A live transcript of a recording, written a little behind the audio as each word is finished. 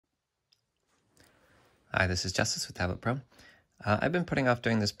Hi, this is Justice with Tablet Pro. I've been putting off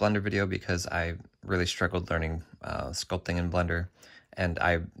doing this Blender video because I really struggled learning sculpting in Blender, and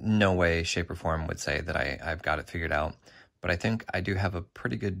I no way, shape, or form would say that I've got it figured out. But I think I do have a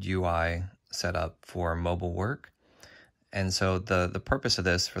pretty good UI set up for mobile work. And so the purpose of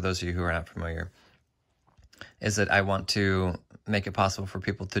this, for those of you who are not familiar, is that I want to make it possible for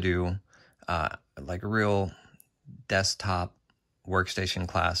people to do like real desktop workstation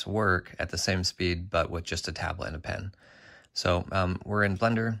class work at the same speed, but with just a tablet and a pen. So we're in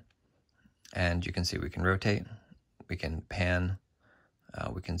Blender, and you can see we can rotate, we can pan,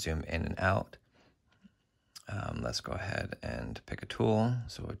 we can zoom in and out. Let's go ahead and pick a tool.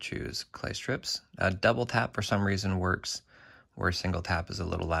 So we'll choose clay strips. Double tap for some reason works, where single tap is a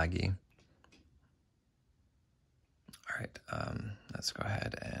little laggy. All right, let's go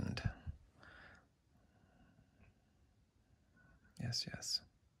ahead and yes.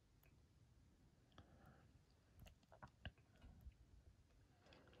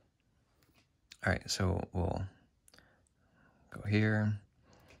 All right, so we'll go here.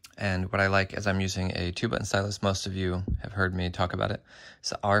 And what I like is I'm using a 2-button stylus. Most of you have heard me talk about it. It's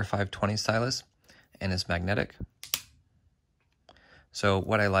the R520 stylus, and it's magnetic. So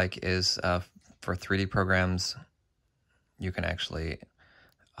what I like is for 3D programs, you can actually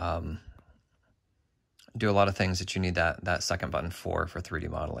do a lot of things that you need that second button for 3D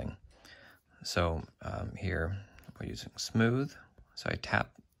modeling. So here we're using smooth. So I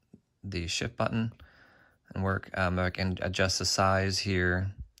tap the shift button and work. I can adjust the size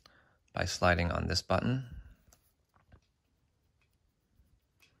here by sliding on this button.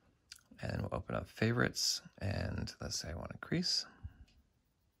 And we'll open up favorites, and let's say I want to crease.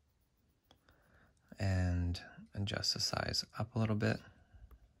 And adjust the size up a little bit.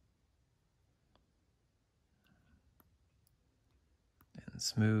 And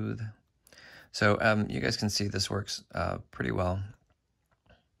smooth. So you guys can see this works pretty well.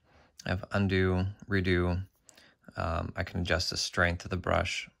 I have undo, redo. I can adjust the strength of the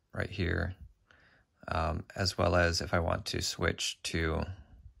brush right here, as well as if I want to switch to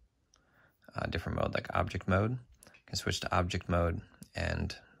a different mode, like object mode, I can switch to object mode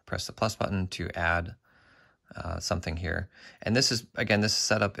and press the plus button to add something here. And this is, again, this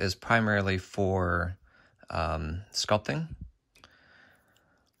setup is primarily for sculpting.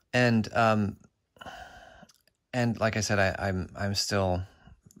 And like I said, I'm still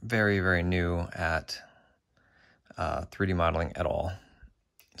very new at 3D modeling at all.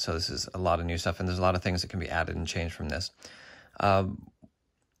 So this is a lot of new stuff, and there's a lot of things that can be added and changed from this.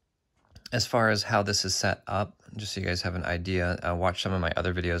 As far as how this is set up, just so you guys have an idea, watch some of my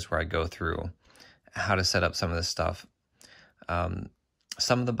other videos where I go through how to set up some of this stuff.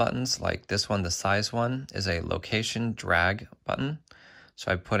 Some of the buttons, like this one, the size one, is a location drag button.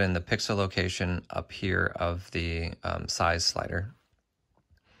 So I put in the pixel location up here of the size slider.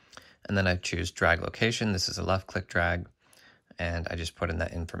 And then I choose drag location. This is a left click drag. And I just put in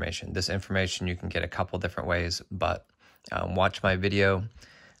that information. This information you can get a couple different ways, but watch my video,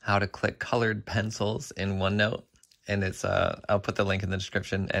 how to click colored pencils in OneNote. And it's, I'll put the link in the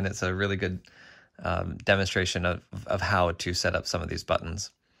description, and it's a really good demonstration of how to set up some of these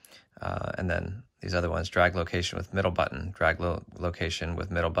buttons. And then these other ones, drag location with middle button, drag location with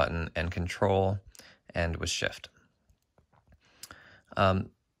middle button, and control, and with shift.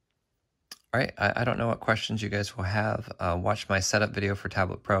 All right, I don't know what questions you guys will have. Watch my setup video for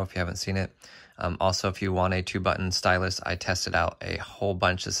Tablet Pro if you haven't seen it. Also, if you want a 2-button stylus, I tested out a whole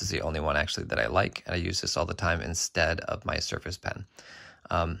bunch. This is the only one actually that I like, and I use this all the time instead of my Surface Pen.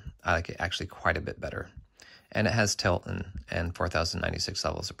 I like it actually quite a bit better. And it has tilt and 4096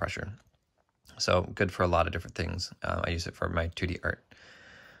 levels of pressure. So good for a lot of different things. I use it for my 2D art.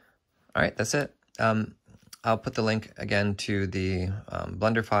 All right, that's it. I'll put the link again to the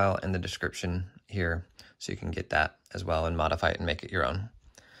Blender file in the description here, so you can get that as well and modify it and make it your own.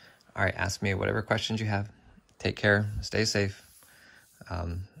 All right, ask me whatever questions you have. Take care, stay safe,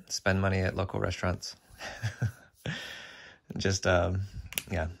 spend money at local restaurants. Just,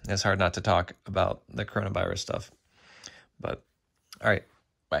 yeah, it's hard not to talk about the coronavirus stuff. But, all right,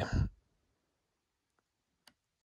 bye.